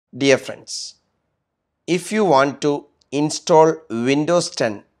Dear friends, if you want to install Windows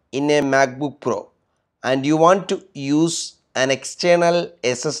 10 in a MacBook Pro and you want to use an external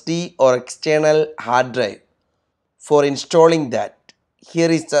SSD or external hard drive for installing that, here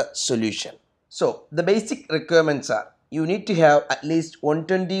is the solution. So the basic requirements are you need to have at least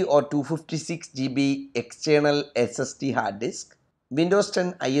 120 or 256 GB external SSD hard disk, Windows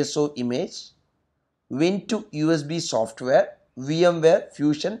 10 ISO image, Win to USB software, VMware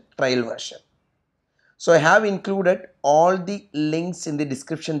Fusion trial version. So I have included all the links in the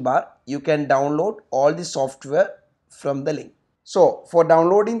description bar. You can download all the software from the link. So for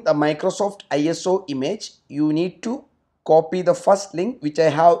downloading the Microsoft ISO image, you need to copy the first link which I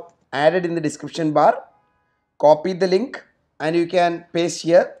have added in the description bar. Copy the link and you can paste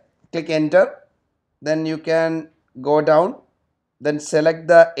here, click enter, then you can go down, then select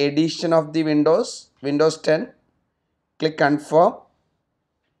the edition of the Windows 10, click confirm,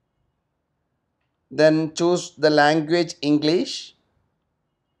 then choose the language English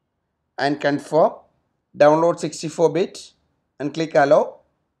and confirm, download 64-bit and click allow,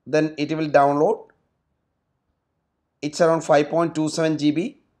 then it will download. It's around 5.27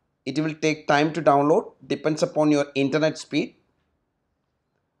 GB. It will take time to download, depends upon your internet speed.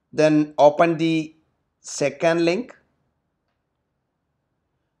 Then open the second link,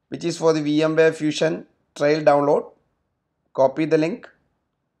 which is for the VMware Fusion trial download. Copy the link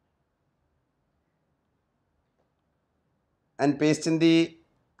and paste in the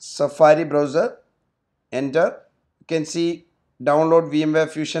Safari browser. Enter. You can see download VMware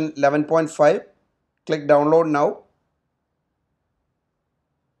Fusion 11.5. Click download now.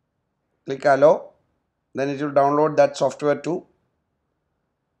 Click allow. Then it will download that software too.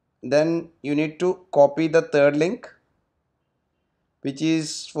 Then you need to copy the third link, which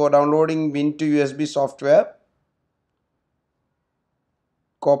is for downloading Win to USB software.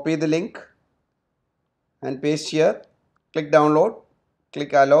 Copy the link and paste here. Click download.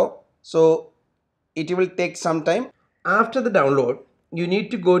 Click allow. So it will take some time. After the download, you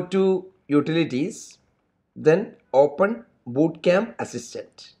need to go to utilities, then open Bootcamp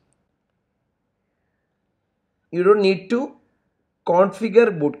Assistant. You don't need to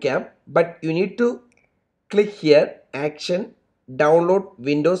configure Bootcamp, but you need to click here, action, download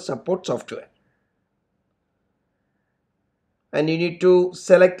Windows support software. And you need to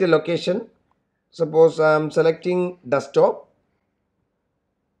select a location. Suppose I am selecting desktop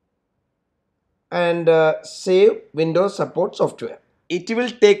and save Windows support software. It will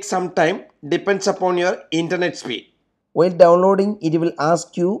take some time, depends upon your internet speed. While downloading, it will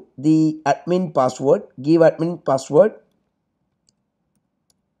ask you the admin password. Give admin password.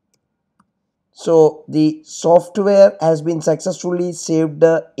 So the software has been successfully saved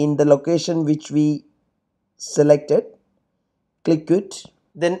in the location which we selected. Click it.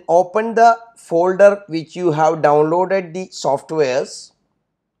 Then open the folder which you have downloaded the softwares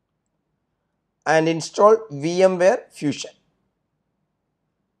and install VMware Fusion.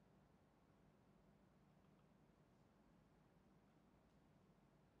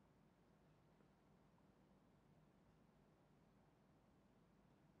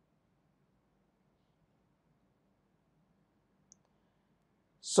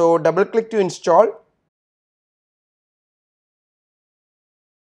 So double click to install.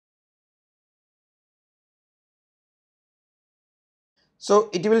 So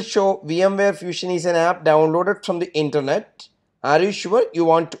it will show VMware Fusion is an app downloaded from the internet. Are you sure you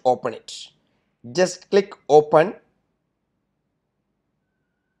want to open it? Just click open.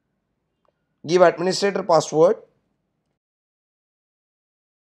 Give administrator password.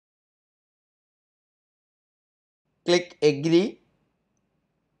 Click agree.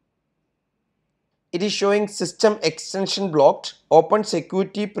 It is showing system extension blocked. Open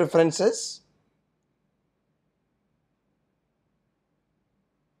security preferences.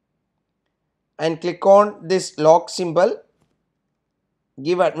 And click on this lock symbol.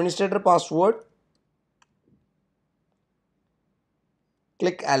 Give administrator password.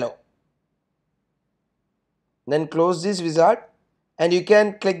 Click allow. Then close this wizard and you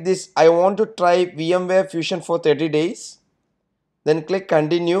can click this I want to try VMware Fusion for 30 days. Then click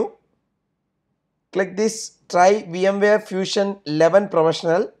continue. Click this try VMware Fusion 11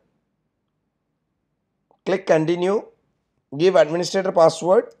 professional. Click continue. Give administrator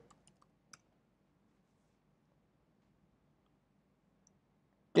password.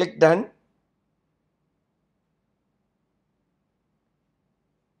 Click done.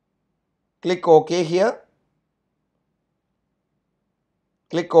 Click OK here.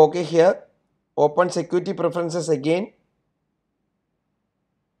 Click OK here. Open security preferences again.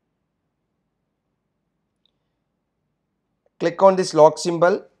 Click on this lock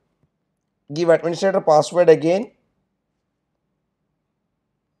symbol. give administrator password again.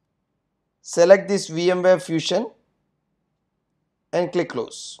 Select this VMware Fusion and click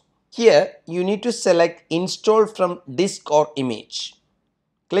close. Here you need to select install from disk or image.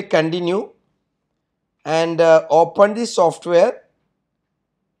 Click continue and open the software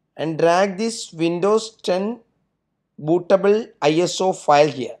and drag this Windows 10 bootable ISO file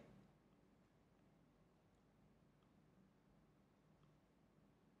here.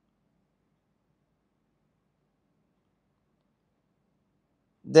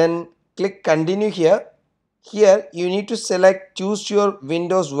 Then click continue here. Here you need to select choose your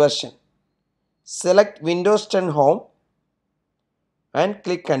Windows version. Select Windows 10 Home and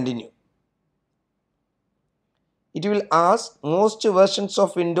click continue. It will ask most versions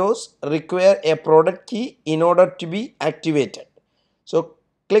of Windows require a product key in order to be activated. So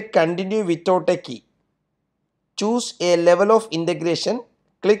click continue without a key. Choose a level of integration.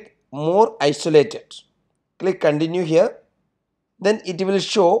 Click more isolated. Click continue here. Then it will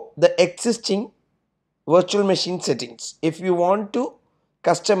show the existing virtual machine settings. If you want to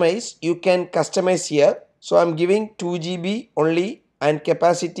customize, you can customize here. So I'm giving 2 GB only and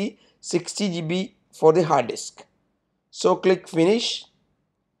capacity 60 GB for the hard disk. So click finish.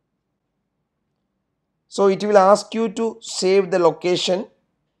 So it will ask you to save the location.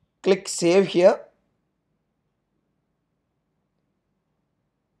 Click save here.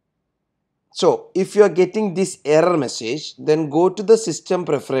 So if you are getting this error message, then go to the system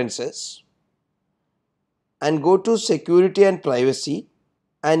preferences and go to security and privacy,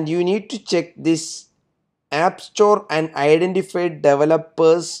 and you need to check this App Store and identified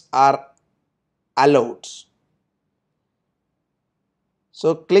developers are allowed.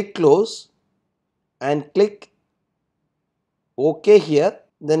 So click close and click OK here.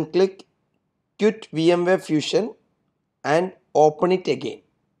 Then click quit VMware Fusion and open it again.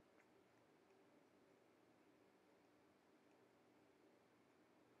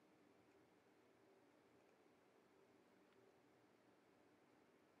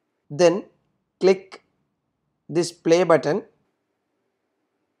 Then click this play button.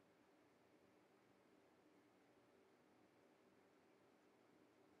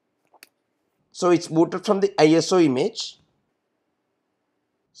 So it's booted from the ISO image.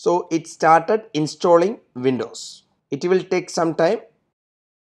 So it started installing Windows. It will take some time.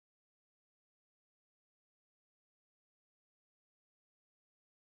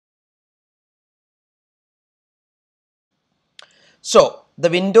 So the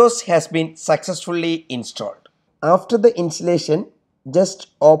Windows has been successfully installed. After the installation,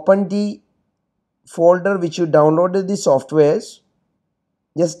 just open the folder which you downloaded the softwares.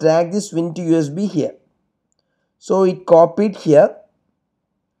 Just drag this Win to USB here. So it copied here.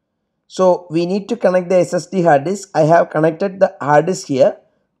 So we need to connect the SSD hard disk. I have connected the hard disk here.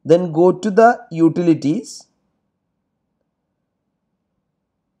 Then go to the utilities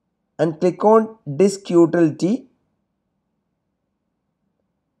and click on disk utility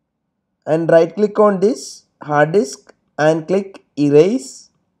and right click on this hard disk and click erase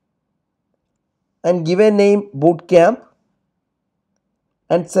and give a name bootcamp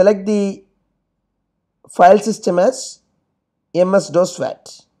and select the file system as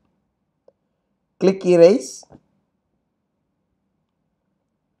ms-swat. Click erase,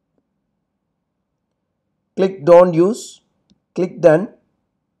 click don't use, click done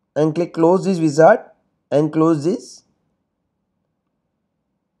and click close this wizard and close this.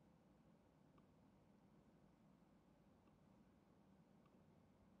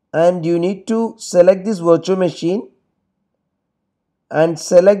 And you need to select this virtual machine and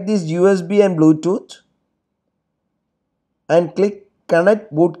select this USB and Bluetooth and click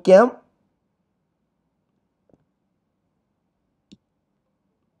connect bootcamp.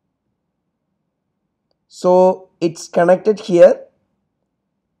 So it's connected here.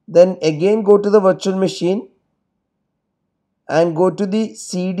 Then again go to the virtual machine and go to the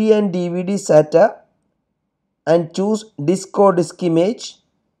CD and DVD SATA and choose disk or disk image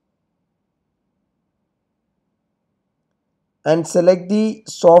and select the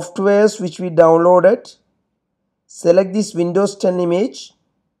softwares which we downloaded. Select this Windows 10 image,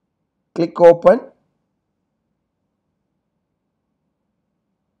 click open.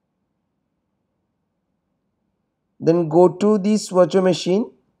 Then go to this virtual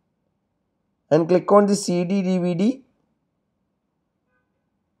machine and click on the CD DVD,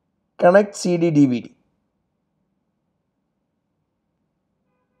 connect CD DVD.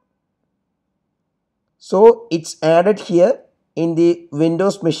 So it's added here in the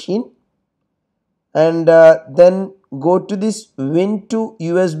Windows machine and then go to this Win to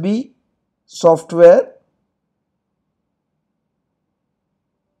USB software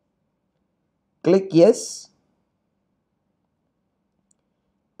Click yes.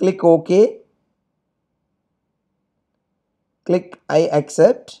 Click OK. Click I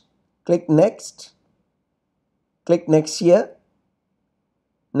accept. Click next. Click next here.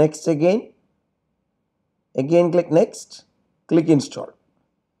 Next again. Again click next. Click install.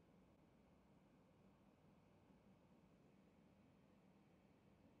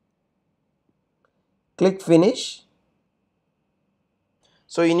 Click finish.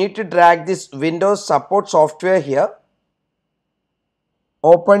 So you need to drag this Windows support software here.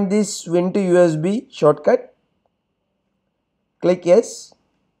 Open this Win to USB shortcut. Click yes.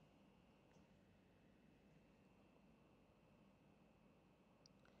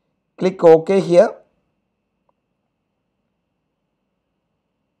 Click OK here.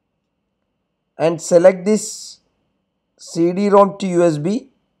 And select this CD-ROM to USB.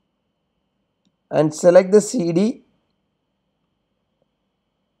 And select the CD.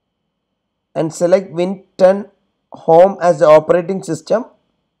 And select Win10 Home as the operating system.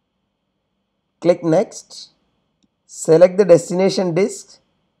 Click next. Select the destination disk.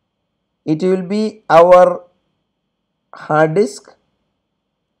 It will be our hard disk.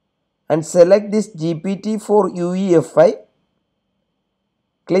 And select this GPT for UEFI.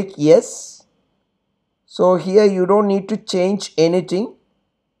 Click yes. So here you don't need to change anything.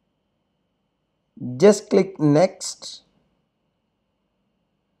 Just click next.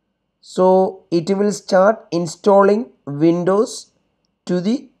 So it will start installing Windows to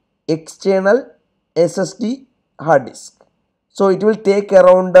the external SSD hard disk. So it will take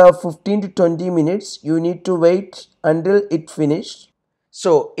around 15 to 20 minutes. You need to wait until it finishes.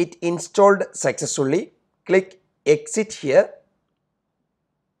 So it installed successfully. Click exit here.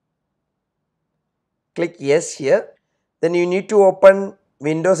 Click yes here. Then you need to open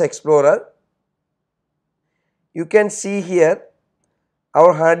Windows Explorer. You can see here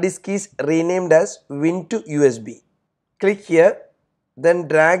our hard disk is renamed as Win to USB. Click here. Then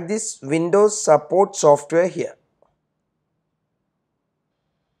drag this Windows support software here.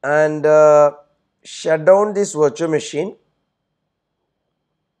 And shut down this virtual machine.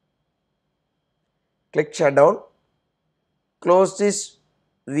 Click shutdown. Close this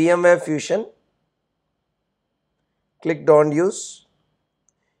VMware Fusion. Click don't use.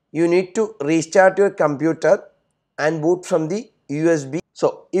 You need to restart your computer and boot from the USB.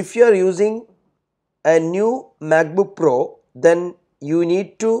 So if you are using a new MacBook Pro, then you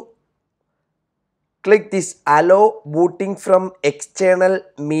need to click this allow booting from external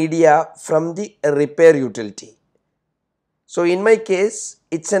media from the repair utility. So in my case,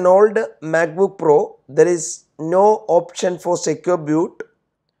 it's an old MacBook Pro. There is no option for secure boot.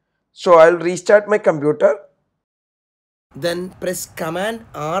 So I'll restart my computer. Then press Command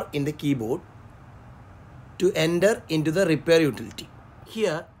R in the keyboard to enter into the repair utility.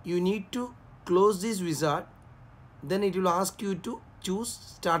 Here you need to close this wizard. Then it will ask you to choose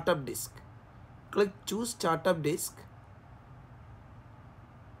startup disk. Click choose startup disk.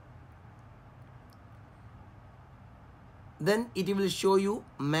 Then it will show you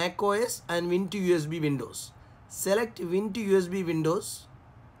Mac OS and Win to USB Windows. Select Win to USB Windows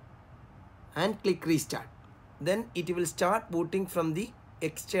and click restart. Then it will start booting from the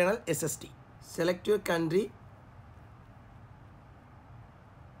external SSD. Select your country.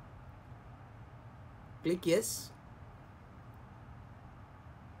 Click yes.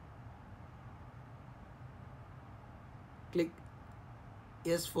 Click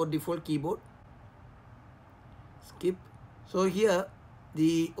yes for default keyboard. Skip. So here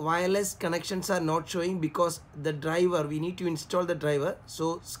the wireless connections are not showing because the driver, we need to install the driver.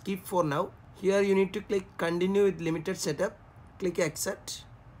 So skip for now. Here you need to click continue with limited setup. Click accept.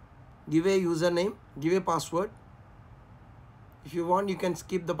 Give a username. Give a password. If you want, you can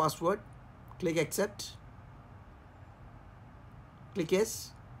skip the password. Click accept. Click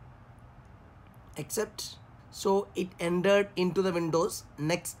yes. Accept. So it entered into the Windows.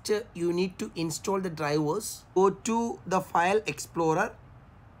 Next you need to install the drivers. Go to the file explorer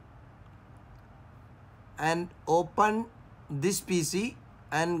and open this PC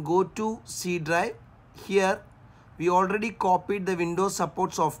and go to C drive. Here we already copied the Windows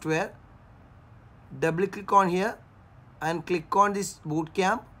support software. Double click on here and click on this boot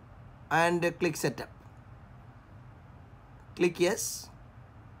camp and click setup. Click yes.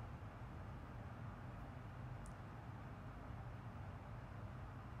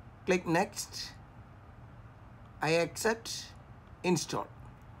 Click next. I accept. Install.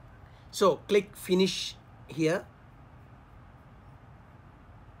 So click finish here.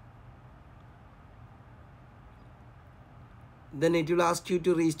 Then it will ask you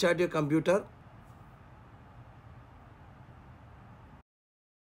to restart your computer.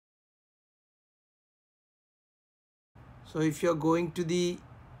 So if you're going to the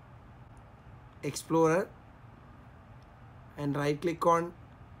Explorer and right click on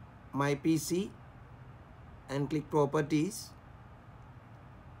My PC and click Properties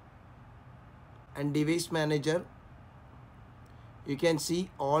and Device Manager, you can see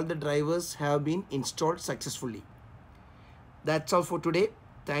all the drivers have been installed successfully. That's all for today.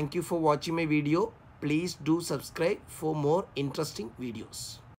 Thank you for watching my video. Please do subscribe for more interesting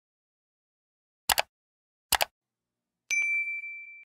videos.